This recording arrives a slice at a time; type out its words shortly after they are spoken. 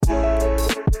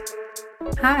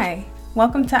Hi,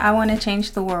 welcome to I Want to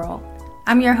Change the World.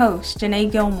 I'm your host,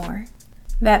 Janae Gilmore.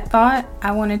 That thought,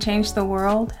 I want to change the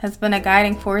world, has been a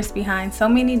guiding force behind so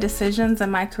many decisions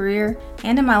in my career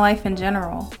and in my life in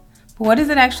general. But what does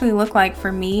it actually look like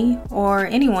for me, or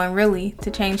anyone really,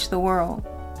 to change the world?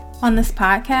 On this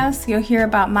podcast, you'll hear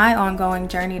about my ongoing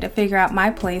journey to figure out my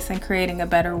place in creating a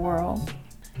better world.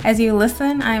 As you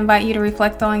listen, I invite you to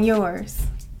reflect on yours.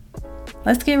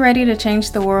 Let's get ready to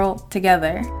change the world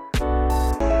together.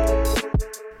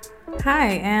 Hi,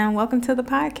 and welcome to the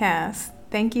podcast.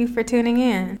 Thank you for tuning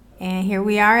in. And here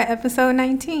we are at episode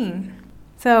 19.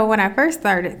 So when I first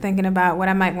started thinking about what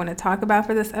I might want to talk about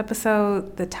for this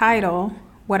episode, the title,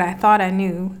 What I Thought I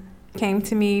Knew, came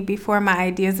to me before my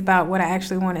ideas about what I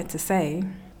actually wanted to say.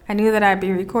 I knew that I'd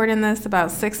be recording this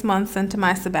about 6 months into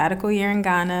my sabbatical year in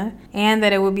Ghana, and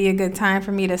that it would be a good time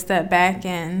for me to step back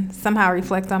and somehow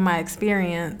reflect on my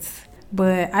experience.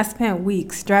 But I spent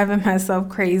weeks driving myself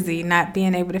crazy, not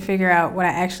being able to figure out what I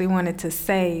actually wanted to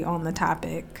say on the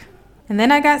topic. And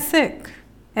then I got sick.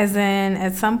 As in,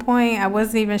 at some point, I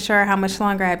wasn't even sure how much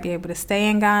longer I'd be able to stay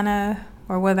in Ghana,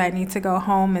 or whether I'd need to go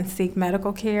home and seek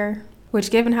medical care. Which,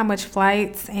 given how much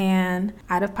flights and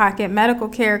out-of-pocket medical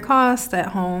care cost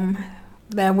at home,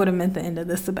 that would have meant the end of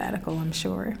the sabbatical, I'm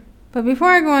sure. But before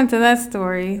I go into that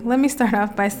story, let me start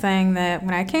off by saying that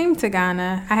when I came to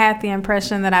Ghana, I had the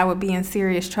impression that I would be in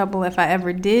serious trouble if I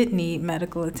ever did need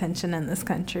medical attention in this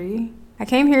country. I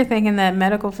came here thinking that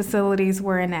medical facilities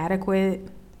were inadequate,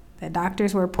 that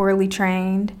doctors were poorly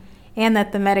trained, and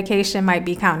that the medication might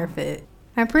be counterfeit.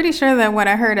 I'm pretty sure that what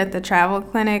I heard at the travel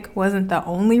clinic wasn't the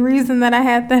only reason that I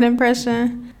had that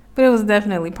impression, but it was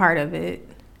definitely part of it.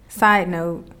 Side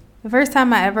note, the first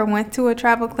time I ever went to a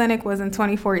travel clinic was in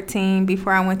 2014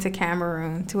 before I went to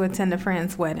Cameroon to attend a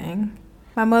friend's wedding.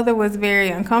 My mother was very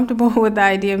uncomfortable with the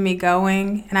idea of me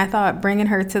going, and I thought bringing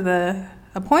her to the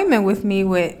appointment with me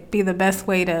would be the best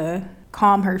way to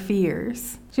calm her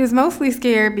fears. She was mostly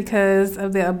scared because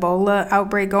of the Ebola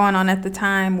outbreak going on at the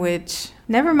time, which,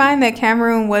 never mind that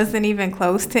Cameroon wasn't even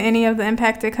close to any of the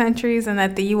impacted countries and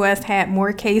that the U.S. had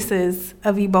more cases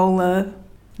of Ebola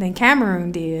than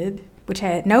Cameroon did, which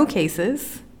had no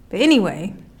cases. But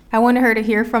anyway, I wanted her to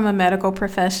hear from a medical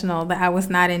professional that I was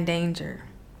not in danger.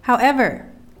 However,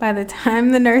 by the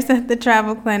time the nurse at the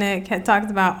travel clinic had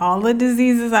talked about all the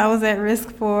diseases I was at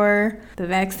risk for, the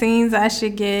vaccines I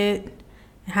should get,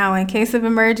 and how in case of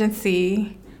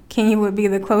emergency, Kenya would be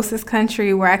the closest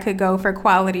country where I could go for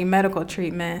quality medical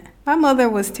treatment, my mother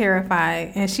was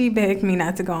terrified and she begged me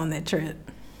not to go on that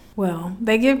trip. Well,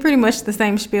 they give pretty much the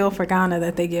same spiel for Ghana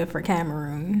that they give for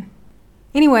Cameroon.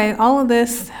 Anyway, all of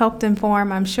this helped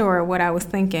inform, I'm sure, what I was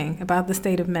thinking about the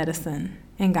state of medicine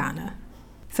in Ghana.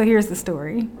 So here's the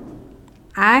story.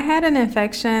 I had an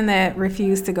infection that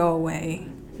refused to go away.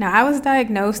 Now, I was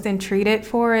diagnosed and treated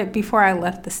for it before I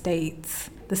left the States.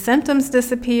 The symptoms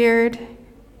disappeared.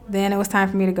 Then it was time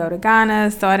for me to go to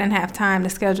Ghana, so I didn't have time to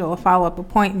schedule a follow-up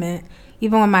appointment,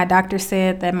 even when my doctor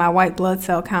said that my white blood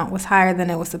cell count was higher than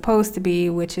it was supposed to be,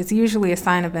 which is usually a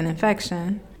sign of an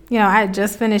infection. I had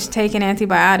just finished taking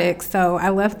antibiotics, so I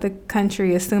left the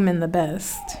country assuming the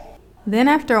best. Then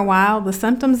after a while, the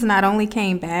symptoms not only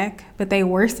came back, but they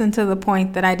worsened to the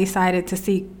point that I decided to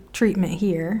seek treatment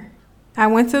here. I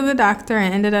went to the doctor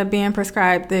and ended up being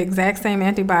prescribed the exact same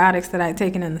antibiotics that I'd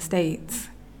taken in the States.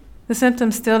 The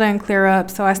symptoms still didn't clear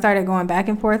up, so I started going back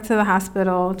and forth to the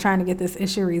hospital trying to get this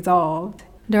issue resolved.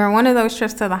 During one of those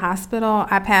trips to the hospital,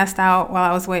 I passed out while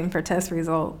I was waiting for test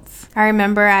results. I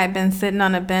remember I had been sitting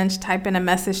on a bench typing a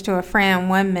message to a friend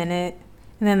 1 minute,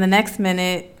 and then the next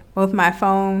minute, both my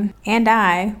phone and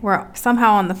I were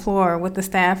somehow on the floor with the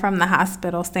staff from the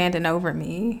hospital standing over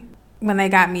me. When they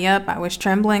got me up, I was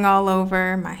trembling all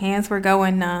over, my hands were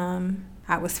going numb,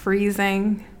 I was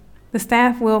freezing. The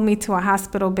staff wheeled me to a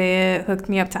hospital bed, hooked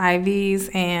me up to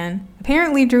IVs, and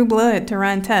apparently drew blood to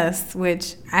run tests,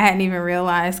 which I hadn't even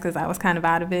realized because I was kind of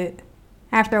out of it.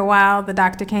 After a while, the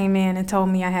doctor came in and told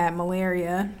me I had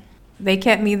malaria. They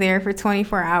kept me there for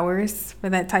 24 hours for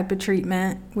that type of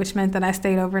treatment, which meant that I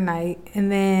stayed overnight,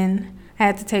 and then I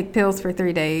had to take pills for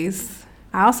 3 days.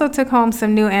 I also took home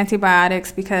some new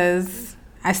antibiotics because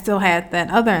I still had that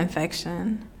other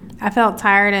infection. I felt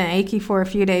tired and achy for a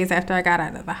few days after I got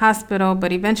out of the hospital,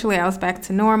 but eventually I was back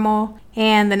to normal.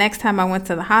 And the next time I went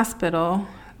to the hospital,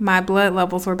 my blood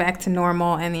levels were back to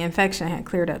normal and the infection had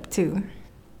cleared up too.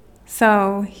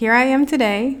 So here I am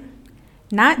today,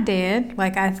 not dead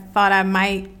like I thought I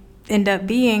might end up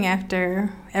being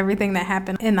after everything that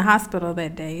happened in the hospital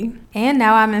that day. And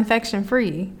now I'm infection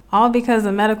free, all because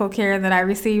of medical care that I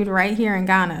received right here in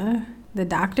Ghana. The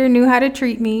doctor knew how to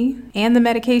treat me and the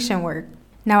medication worked.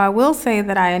 Now, I will say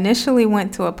that I initially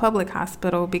went to a public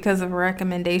hospital because of a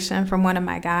recommendation from one of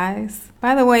my guys.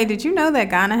 By the way, did you know that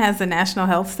Ghana has a national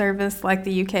health service like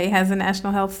the UK has a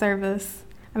national health service?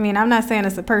 I mean, I'm not saying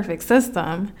it's a perfect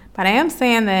system, but I am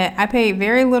saying that I paid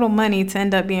very little money to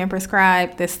end up being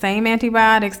prescribed the same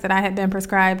antibiotics that I had been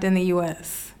prescribed in the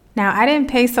US. Now, I didn't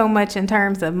pay so much in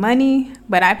terms of money,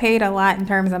 but I paid a lot in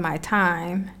terms of my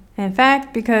time. In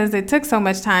fact, because it took so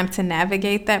much time to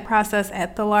navigate that process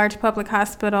at the large public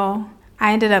hospital,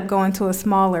 I ended up going to a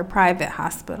smaller private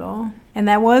hospital. And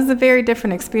that was a very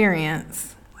different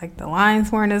experience. Like, the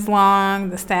lines weren't as long,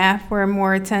 the staff were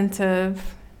more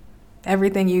attentive,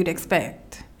 everything you'd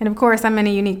expect. And of course, I'm in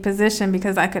a unique position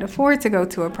because I could afford to go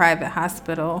to a private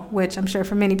hospital, which I'm sure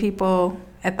for many people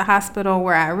at the hospital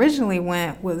where I originally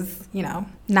went was,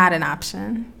 not an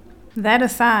option. That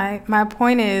aside, my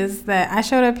point is that I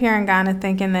showed up here in Ghana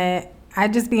thinking that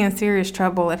I'd just be in serious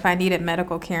trouble if I needed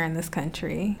medical care in this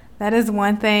country. That is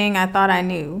one thing I thought I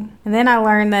knew. And then I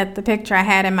learned that the picture I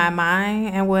had in my mind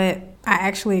and what I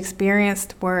actually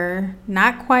experienced were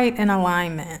not quite in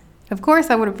alignment. Of course,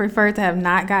 I would have preferred to have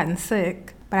not gotten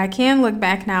sick, but I can look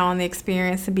back now on the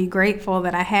experience and be grateful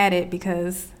that I had it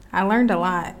because I learned a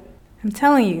lot. I'm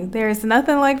telling you, there is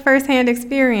nothing like firsthand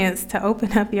experience to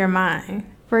open up your mind.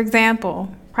 For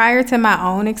example, prior to my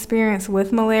own experience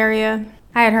with malaria,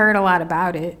 I had heard a lot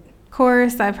about it. Of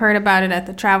course, I've heard about it at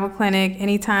the travel clinic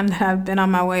anytime that I've been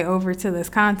on my way over to this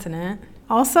continent.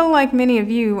 Also, like many of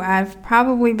you, I've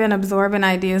probably been absorbing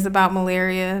ideas about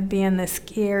malaria being this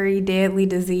scary, deadly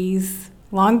disease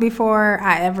long before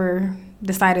I ever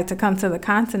decided to come to the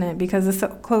continent because it's so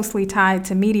closely tied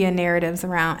to media narratives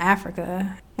around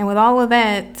Africa. And with all of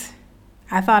that,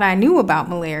 I thought I knew about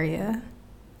malaria.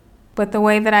 But the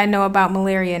way that I know about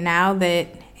malaria now that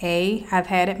A, I've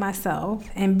had it myself,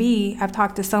 and B, I've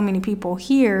talked to so many people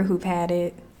here who've had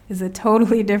it, is a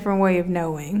totally different way of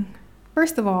knowing.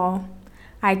 First of all,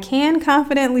 I can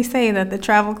confidently say that the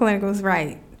travel clinic was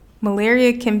right.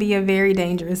 Malaria can be a very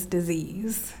dangerous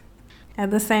disease.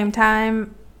 At the same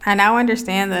time, I now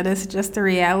understand that it's just the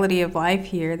reality of life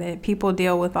here that people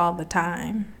deal with all the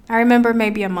time. I remember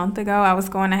maybe a month ago, I was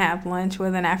going to have lunch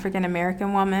with an African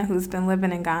American woman who's been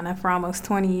living in Ghana for almost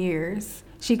 20 years.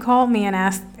 She called me and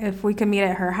asked if we could meet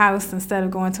at her house instead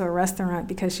of going to a restaurant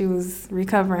because she was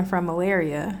recovering from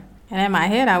malaria. And in my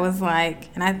head, I was like,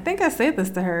 and I think I said this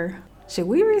to her, should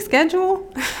we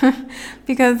reschedule?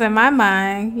 Because in my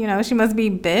mind, she must be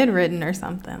bedridden or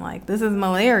something. Like, this is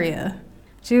malaria.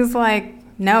 She was like,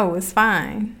 no, it's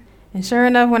fine. And sure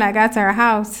enough, when I got to her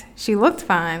house, she looked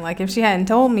fine. Like, if she hadn't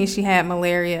told me she had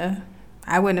malaria,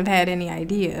 I wouldn't have had any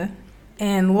idea.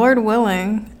 And Lord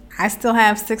willing, I still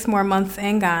have 6 more months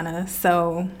in Ghana.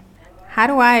 So how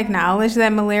do I acknowledge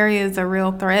that malaria is a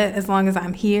real threat as long as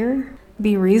I'm here?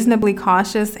 Be reasonably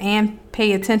cautious and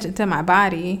pay attention to my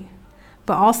body,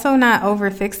 but also not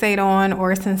over-fixate on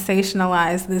or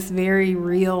sensationalize this very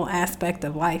real aspect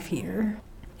of life here.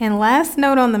 And last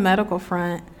note on the medical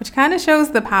front, which kind of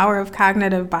shows the power of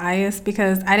cognitive bias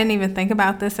because I didn't even think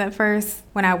about this at first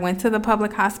when I went to the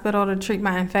public hospital to treat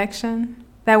my infection.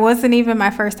 That wasn't even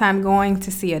my first time going to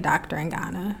see a doctor in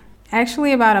Ghana.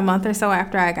 Actually, about a month or so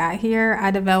after I got here, I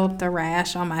developed a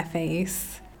rash on my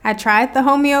face. I tried the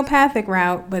homeopathic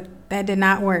route, but that did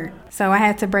not work. So I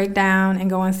had to break down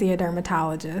and go and see a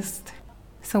dermatologist.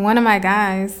 So one of my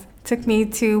guys took me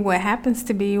to what happens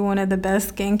to be one of the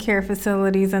best skincare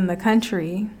facilities in the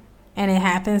country. And it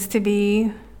happens to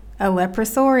be a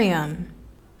leprosarium.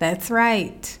 That's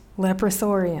right,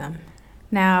 leprosarium.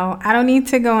 Now, I don't need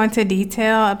to go into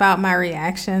detail about my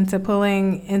reaction to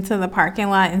pulling into the parking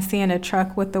lot and seeing a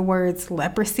truck with the words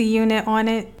leprosy unit on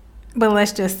it, but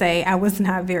let's just say I was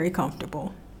not very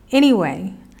comfortable.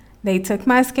 Anyway, they took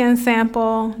my skin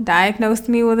sample, diagnosed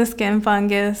me with a skin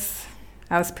fungus.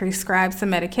 I was prescribed some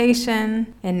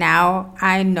medication, and now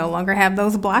I no longer have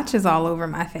those blotches all over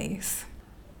my face.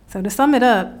 So to sum it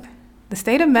up, the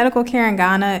state of medical care in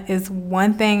Ghana is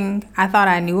one thing I thought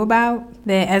I knew about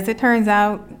that, as it turns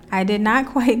out, I did not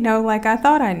quite know like I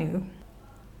thought I knew.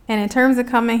 And in terms of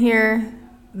coming here,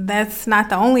 that's not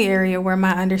the only area where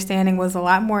my understanding was a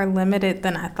lot more limited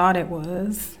than I thought it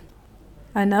was.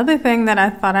 Another thing that I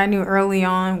thought I knew early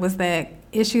on was that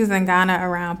issues in Ghana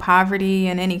around poverty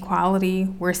and inequality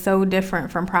were so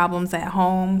different from problems at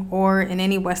home or in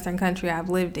any Western country I've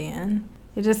lived in.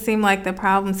 It just seemed like the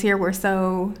problems here were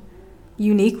so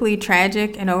uniquely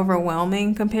tragic and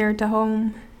overwhelming compared to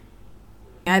home.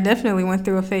 I definitely went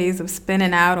through a phase of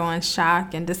spinning out on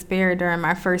shock and despair during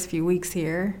my first few weeks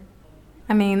here.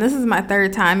 I mean, this is my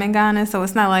 3rd time in Ghana, so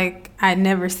it's not like I'd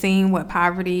never seen what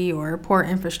poverty or poor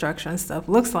infrastructure and stuff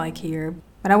looks like here.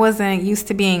 but I wasn't used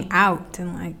to being out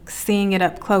and like seeing it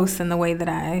up close in the way that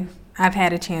I've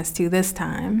had a chance to this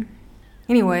time.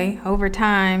 Anyway, over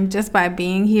time, just by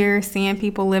being here, seeing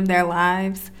people live their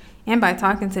lives, and by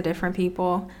talking to different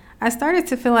people, I started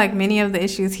to feel like many of the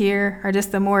issues here are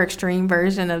just a more extreme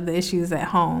version of the issues at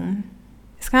home.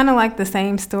 It's kind of like the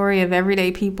same story of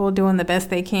everyday people doing the best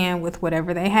they can with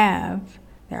whatever they have.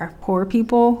 There are poor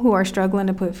people who are struggling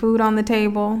to put food on the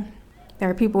table. There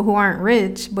are people who aren't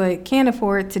rich but can't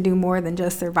afford to do more than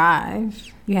just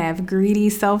survive. You have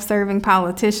greedy, self-serving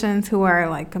politicians who are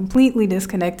like completely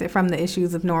disconnected from the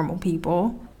issues of normal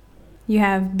people. You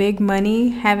have big money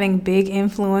having big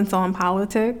influence on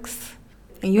politics.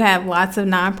 And you have lots of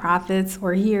nonprofits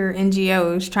or here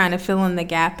NGOs trying to fill in the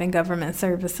gap in government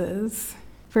services.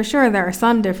 For sure, there are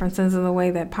some differences in the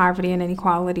way that poverty and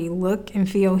inequality look and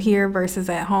feel here versus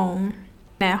at home.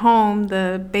 At home,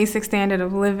 the basic standard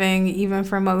of living, even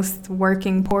for most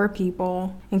working poor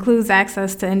people, includes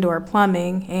access to indoor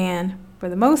plumbing and, for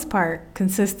the most part,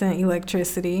 consistent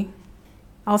electricity.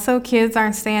 Also, kids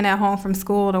aren't staying at home from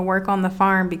school to work on the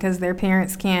farm because their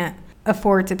parents can't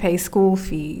afford to pay school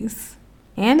fees.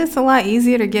 And it's a lot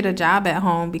easier to get a job at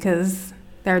home because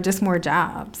there are just more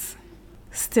jobs.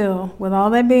 Still, with all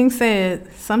that being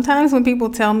said, sometimes when people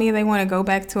tell me they want to go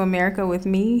back to America with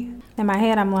me, in my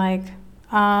head I'm like,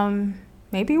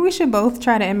 maybe we should both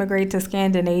try to immigrate to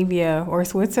Scandinavia or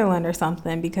Switzerland or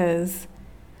something, because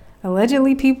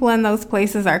allegedly people in those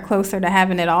places are closer to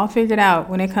having it all figured out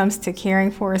when it comes to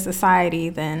caring for a society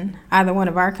than either one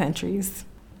of our countries.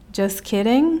 Just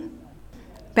kidding.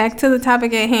 Back to the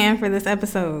topic at hand for this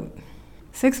episode.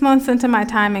 6 months into my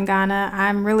time in Ghana,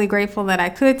 I'm really grateful that I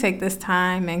could take this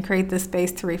time and create this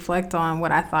space to reflect on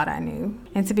what I thought I knew.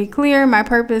 And to be clear, my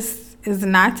purpose is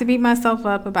not to beat myself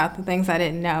up about the things I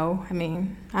didn't know. I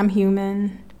mean, I'm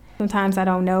human. Sometimes I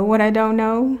don't know what I don't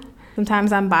know.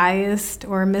 Sometimes I'm biased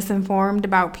or misinformed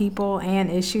about people and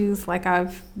issues, like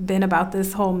I've been about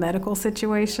this whole medical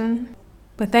situation.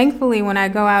 But thankfully, when I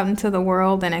go out into the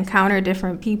world and encounter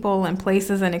different people and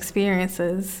places and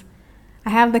experiences,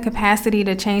 I have the capacity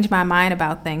to change my mind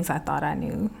about things I thought I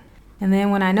knew. And then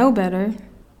when I know better,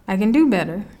 I can do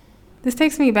better. This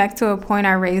takes me back to a point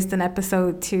I raised in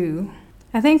episode 2.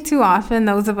 I think too often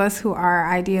those of us who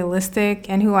are idealistic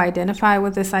and who identify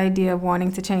with this idea of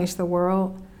wanting to change the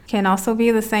world can also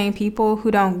be the same people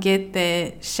who don't get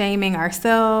that shaming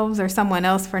ourselves or someone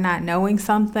else for not knowing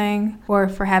something or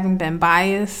for having been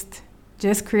biased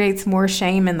just creates more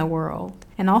shame in the world,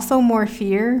 and also more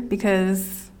fear,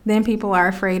 because then people are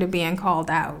afraid of being called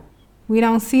out. We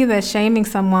don't see that shaming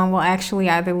someone will actually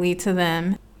either lead to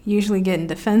them usually getting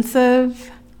defensive,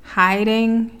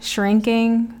 hiding,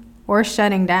 shrinking, or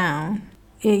shutting down.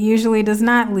 It usually does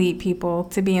not lead people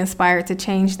to be inspired to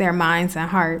change their minds and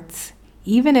hearts,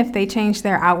 even if they change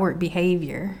their outward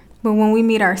behavior. But when we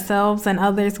meet ourselves and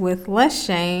others with less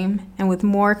shame and with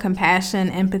more compassion,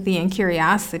 empathy, and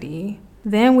curiosity,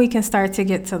 then we can start to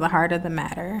get to the heart of the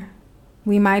matter.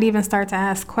 We might even start to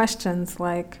ask questions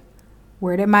like,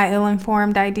 where did my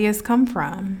ill-informed ideas come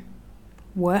from?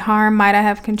 What harm might I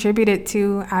have contributed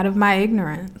to out of my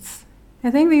ignorance?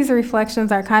 I think these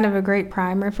reflections are kind of a great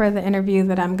primer for the interview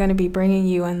that I'm going to be bringing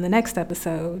you in the next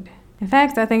episode. In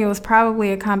fact, I think it was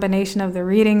probably a combination of the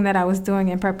reading that I was doing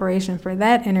in preparation for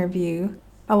that interview,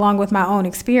 along with my own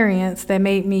experience, that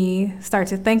made me start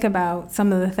to think about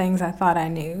some of the things I thought I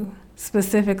knew,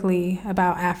 specifically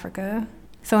about Africa.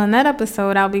 So in that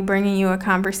episode, I'll be bringing you a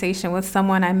conversation with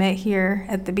someone I met here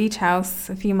at the beach house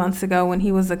a few months ago when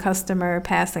he was a customer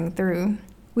passing through.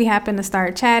 We happened to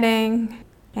start chatting,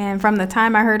 and from the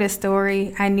time I heard his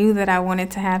story, I knew that I wanted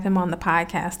to have him on the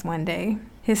podcast one day.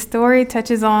 His story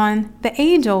touches on the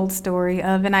age-old story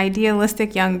of an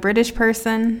idealistic young British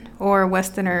person, or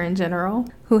Westerner in general,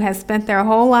 who has spent their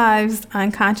whole lives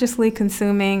unconsciously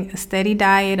consuming a steady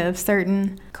diet of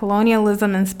certain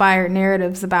colonialism-inspired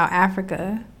narratives about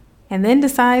Africa, and then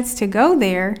decides to go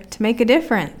there to make a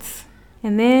difference.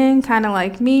 And then, kind of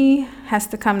like me, has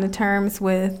to come to terms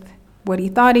with what he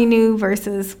thought he knew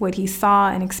versus what he saw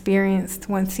and experienced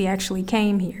once he actually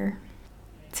came here.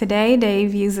 Today,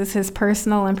 Dave uses his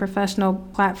personal and professional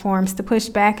platforms to push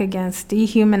back against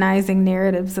dehumanizing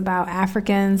narratives about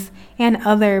Africans and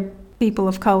other people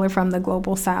of color from the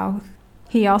global South.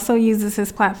 He also uses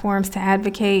his platforms to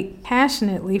advocate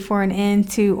passionately for an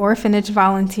end to orphanage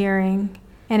volunteering.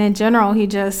 And in general, he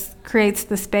just creates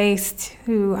the space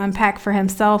to unpack for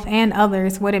himself and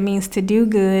others what it means to do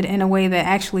good in a way that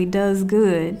actually does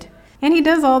good. And he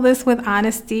does all this with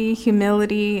honesty,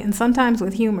 humility, and sometimes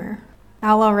with humor.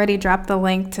 I'll already drop the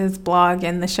link to his blog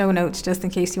in the show notes just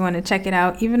in case you want to check it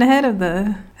out even ahead of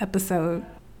the episode.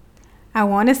 I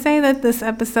want to say that this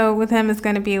episode with him is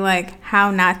going to be like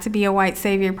How Not to Be a White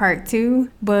Savior Part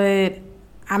 2, but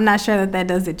I'm not sure that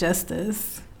does it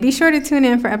justice. Be sure to tune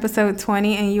in for episode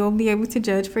 20 and you'll be able to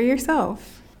judge for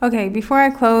yourself. Okay, before I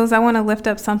close, I want to lift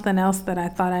up something else that I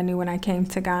thought I knew when I came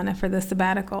to Ghana for the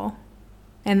sabbatical.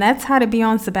 And that's how to be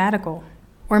on sabbatical.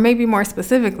 Or maybe more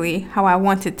specifically, how I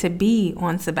wanted to be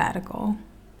on sabbatical.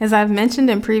 As I've mentioned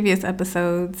in previous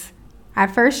episodes, I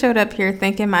first showed up here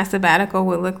thinking my sabbatical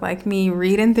would look like me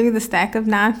reading through the stack of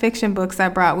nonfiction books I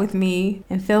brought with me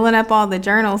and filling up all the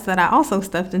journals that I also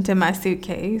stuffed into my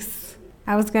suitcase.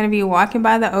 I was going to be walking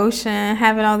by the ocean,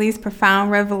 having all these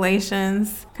profound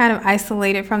revelations, kind of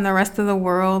isolated from the rest of the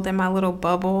world in my little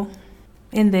bubble.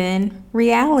 And then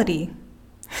reality.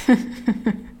 So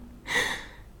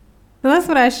that's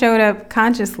what I showed up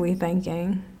consciously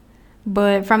thinking.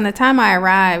 But from the time I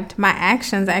arrived, my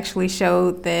actions actually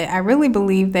showed that I really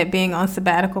believed that being on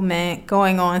sabbatical meant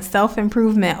going on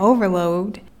self-improvement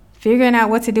overload, figuring out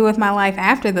what to do with my life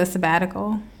after the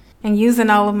sabbatical, and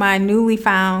using all of my newly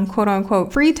found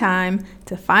quote-unquote free time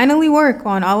to finally work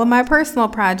on all of my personal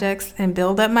projects and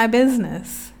build up my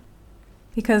business.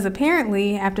 Because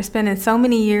apparently, after spending so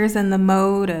many years in the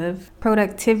mode of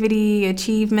productivity,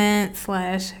 achievement,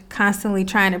 / constantly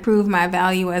trying to prove my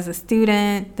value as a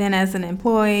student, then as an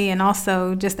employee, and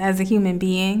also just as a human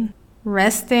being,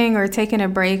 resting or taking a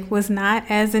break was not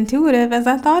as intuitive as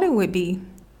I thought it would be.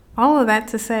 All of that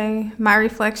to say, my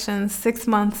reflections 6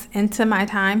 months into my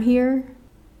time here,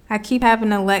 I keep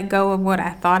having to let go of what I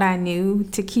thought I knew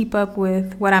to keep up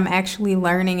with what I'm actually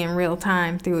learning in real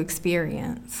time through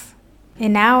experience.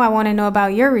 And now I want to know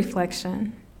about your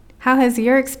reflection. How has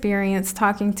your experience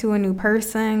talking to a new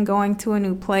person, going to a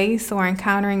new place, or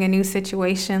encountering a new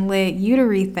situation led you to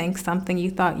rethink something you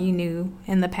thought you knew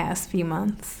in the past few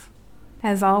months?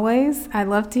 As always, I'd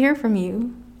love to hear from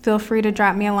you. Feel free to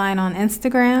drop me a line on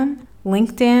Instagram,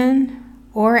 LinkedIn,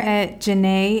 or at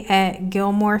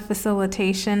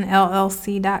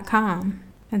Janae@GilmoreFacilitationLLC.com.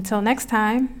 Until next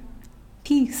time,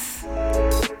 peace.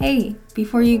 Hey,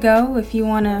 before you go, if you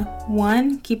want to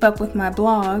 1. Keep up with my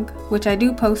blog, which I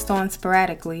do post on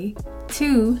sporadically,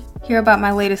 2. Hear about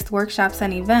my latest workshops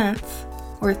and events,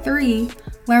 or 3.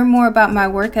 Learn more about my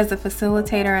work as a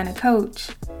facilitator and a coach,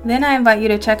 then I invite you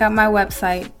to check out my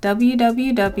website,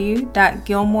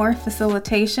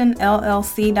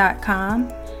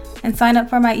 www.GilmoreFacilitationLLC.com, and sign up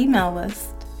for my email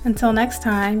list. Until next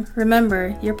time,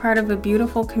 remember, you're part of a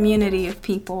beautiful community of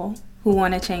people who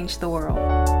want to change the world.